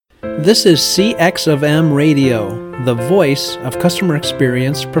This is CX of M Radio, the voice of customer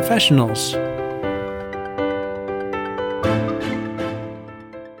experience professionals.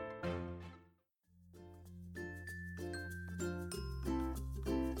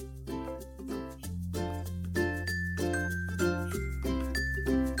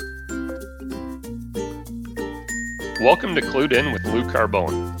 Welcome to Clued In with Lou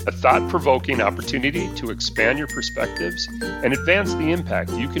Carbone, a thought-provoking opportunity to expand your perspectives and advance the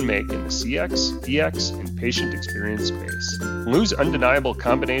impact you can make in the CX, EX, and patient experience space. Lou's undeniable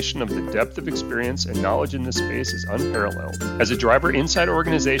combination of the depth of experience and knowledge in this space is unparalleled. As a driver inside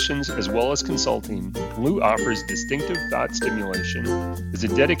organizations as well as consulting, Lou offers distinctive thought stimulation, is a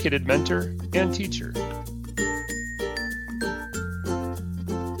dedicated mentor and teacher.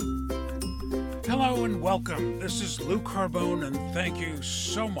 Hello and welcome. This is Lou Carbone, and thank you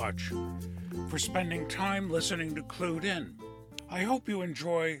so much for spending time listening to Clued In. I hope you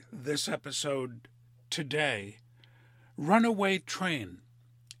enjoy this episode today. Runaway Train,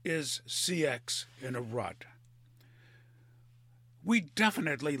 is CX in a rut? We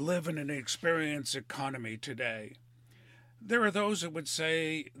definitely live in an experience economy today. There are those that would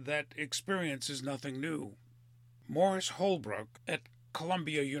say that experience is nothing new. Morris Holbrook at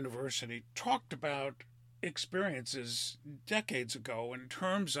Columbia University talked about experiences decades ago in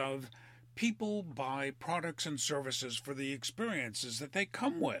terms of people buy products and services for the experiences that they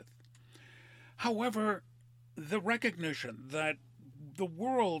come with. However, the recognition that the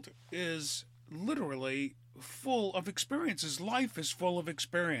world is literally full of experiences, life is full of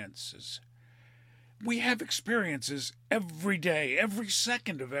experiences. We have experiences every day, every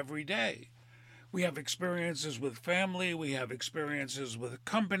second of every day. We have experiences with family, we have experiences with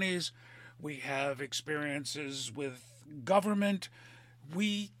companies, we have experiences with government.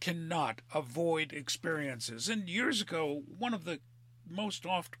 We cannot avoid experiences. And years ago, one of the most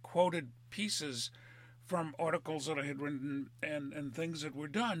oft quoted pieces from articles that I had written and things that were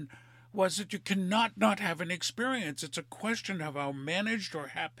done was that you cannot not have an experience. It's a question of how managed or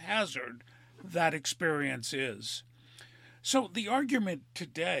haphazard that experience is. So the argument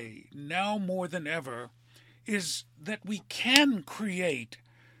today, now more than ever, is that we can create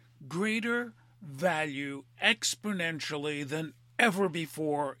greater value exponentially than ever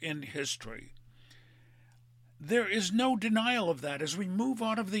before in history. There is no denial of that. As we move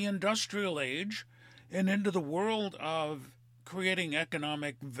out of the industrial age and into the world of creating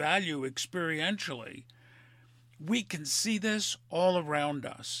economic value experientially, we can see this all around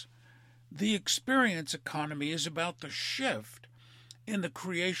us. The experience economy is about the shift in the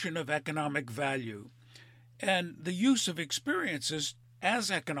creation of economic value. And the use of experiences as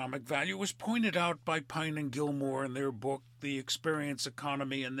economic value was pointed out by Pine and Gilmore in their book, The Experience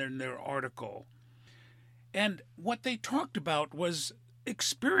Economy, and in their article. And what they talked about was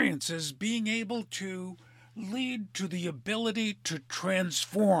experiences being able to lead to the ability to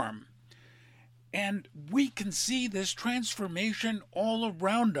transform. And we can see this transformation all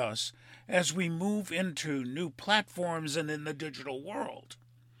around us as we move into new platforms and in the digital world.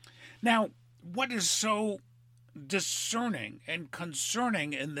 Now, what is so discerning and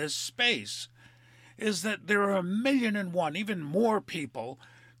concerning in this space is that there are 1,000,001, even more people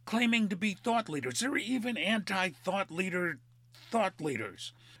claiming to be thought leaders. There are even anti-thought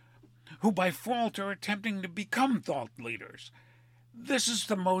leaders who by fault are attempting to become thought leaders. This is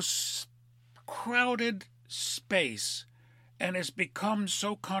the most crowded space and has become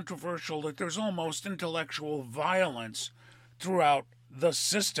so controversial that there's almost intellectual violence throughout the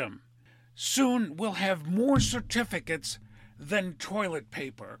system. Soon we'll have more certificates than toilet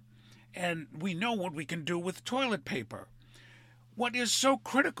paper, and we know what we can do with toilet paper. What is so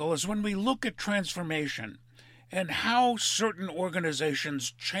critical is when we look at transformation and how certain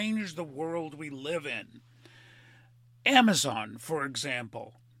organizations change the world we live in. Amazon, for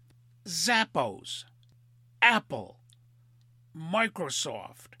example, Zappos, Apple,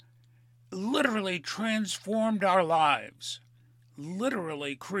 Microsoft literally transformed our lives,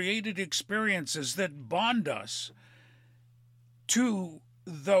 literally created experiences that bond us to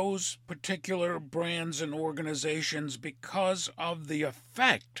those particular brands and organizations because of the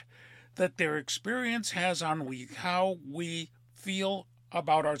effect that their experience has on how we feel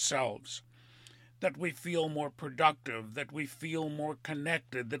about ourselves. That we feel more productive, that we feel more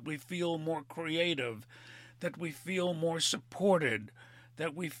connected, that we feel more creative, that we feel more supported,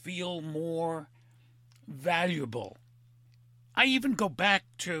 that we feel more valuable. I even go back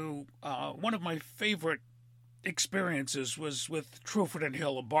to one of my favorite experiences was with Truford and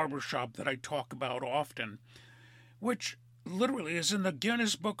Hill, a barbershop that I talk about often, which literally is in the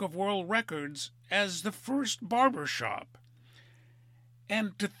Guinness Book of World Records as the first barbershop.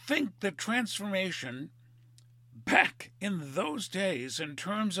 And to think that transformation back in those days, in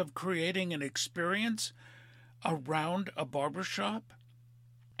terms of creating an experience around a barbershop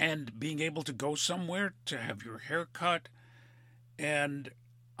and being able to go somewhere to have your hair cut, and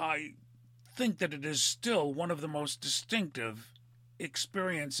I think that it is still one of the most distinctive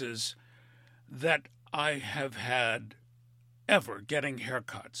experiences that I have had ever getting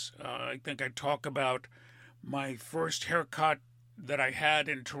haircuts. I think I talk about my first haircut that I had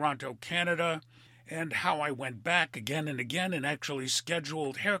in Toronto, Canada, and how I went back again and again and actually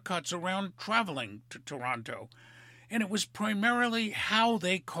scheduled haircuts around traveling to Toronto. And it was primarily how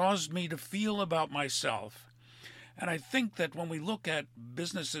they caused me to feel about myself. And I think that when we look at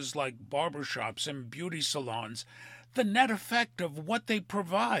businesses like barbershops and beauty salons, the net effect of what they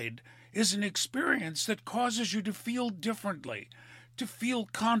provide is an experience that causes you to feel differently, to feel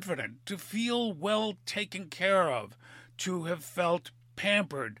confident, to feel well taken care of, to have felt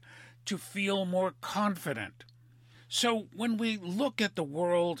pampered, to feel more confident. So when we look at the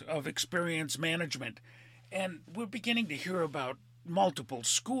world of experience management, and we're beginning to hear about multiple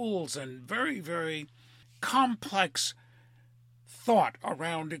schools and very, very complex thought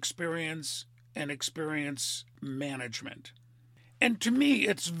around experience and experience management. And to me,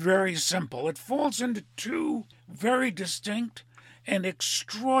 it's very simple. It falls into two very distinct and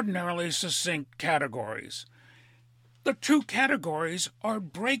extraordinarily succinct categories. The two categories are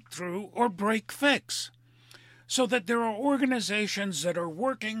breakthrough or break fix, so that there are organizations that are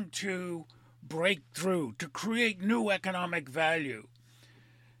working to break through, to create new economic value.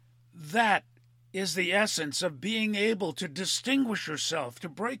 That is the essence of being able to distinguish yourself, to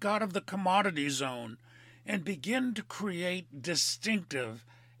break out of the commodity zone and begin to create distinctive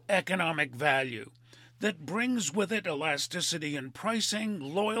economic value that brings with it elasticity in pricing,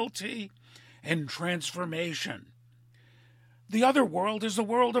 loyalty, and transformation. The other world is the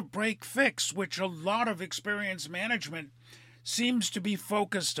world of break fix, which a lot of experience management seems to be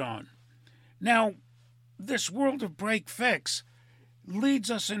focused on. Now, this world of break fix leads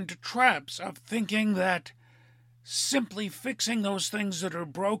us into traps of thinking that simply fixing those things that are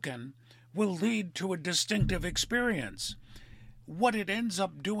broken will lead to a distinctive experience. What it ends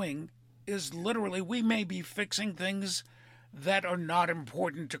up doing is literally we may be fixing things that are not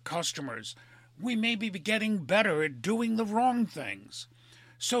important to customers. We may be getting better at doing the wrong things.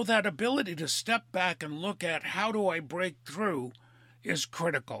 So that ability to step back and look at how do I break through is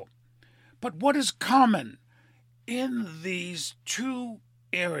critical. But what is common in these two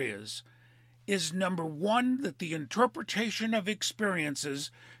areas is, number one, that the interpretation of experiences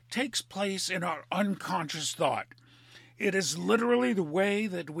takes place in our unconscious thought. It is literally the way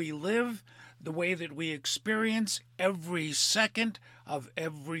that we live, the way that we experience every second of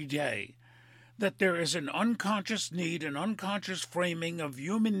every day. That there is an unconscious need, an unconscious framing of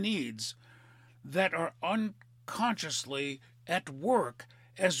human needs that are unconsciously at work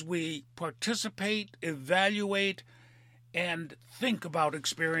as we participate, evaluate, and think about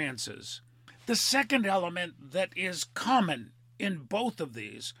experiences. The second element that is common in both of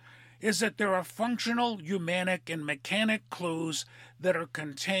these is that there are functional, humanic, and mechanic clues that are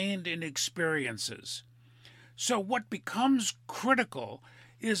contained in experiences. So what becomes critical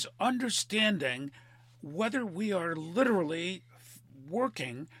is understanding whether we are literally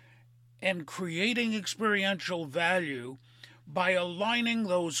working and creating experiential value by aligning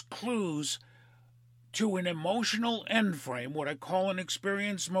those clues to an emotional end frame, what I call an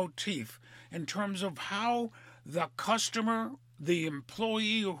experience motif, in terms of how the customer, the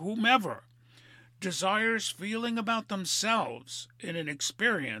employee, or whomever desires feeling about themselves in an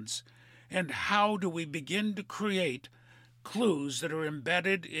experience, and how do we begin to create clues that are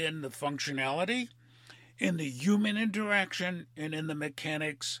embedded in the functionality, in the human interaction, and in the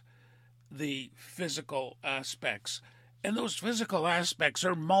mechanics, the physical aspects. And those physical aspects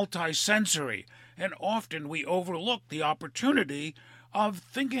are multisensory, and often we overlook the opportunity of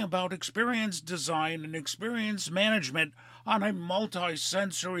thinking about experience design and experience management on a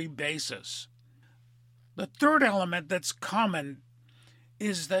multisensory basis. The third element that's common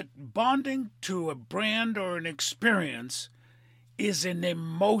is that bonding to a brand or an experience is an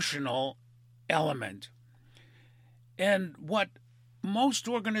emotional element. And what most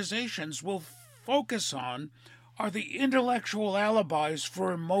organizations will focus on are the intellectual alibis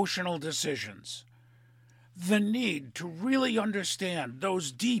for emotional decisions. The need to really understand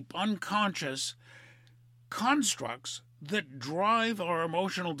those deep, unconscious constructs that drive our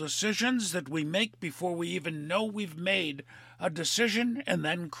emotional decisions that we make before we even know we've made a decision, and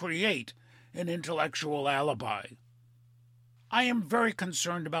then create an intellectual alibi. I am very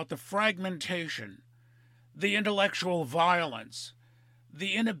concerned about the fragmentation, the intellectual violence,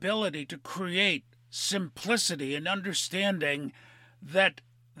 the inability to create simplicity and understanding that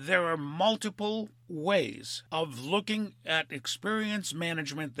there are multiple ways of looking at experience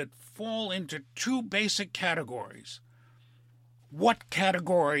management that fall into two basic categories. What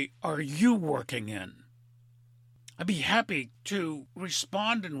category are you working in? I'd be happy to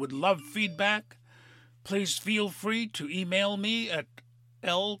respond and would love feedback. Please feel free to email me at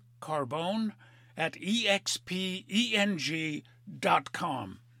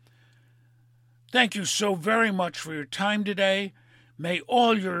lcarbone@expeng.com. Thank you so very much for your time today. May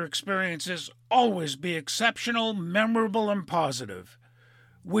all your experiences always be exceptional, memorable, and positive.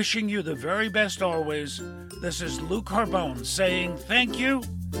 Wishing you the very best always, this is Lou Carbone saying thank you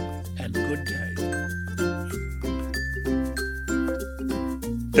and good day.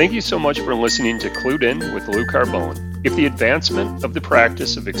 Thank you so much for listening to Clued In with Lou Carbone. If the advancement of the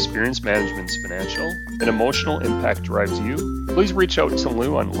practice of experience management's financial and emotional impact drives you, please reach out to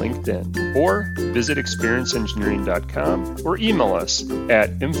Lou on LinkedIn or visit experienceengineering.com or email us at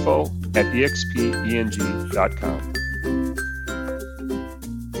info@expeng.com.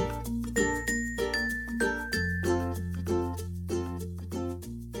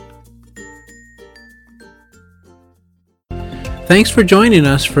 Thanks for joining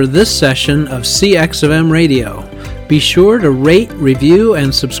us for this session of CX of M Radio. Be sure to rate, review,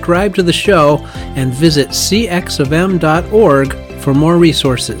 and subscribe to the show, and visit cxofm.org for more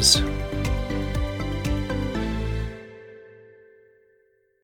resources.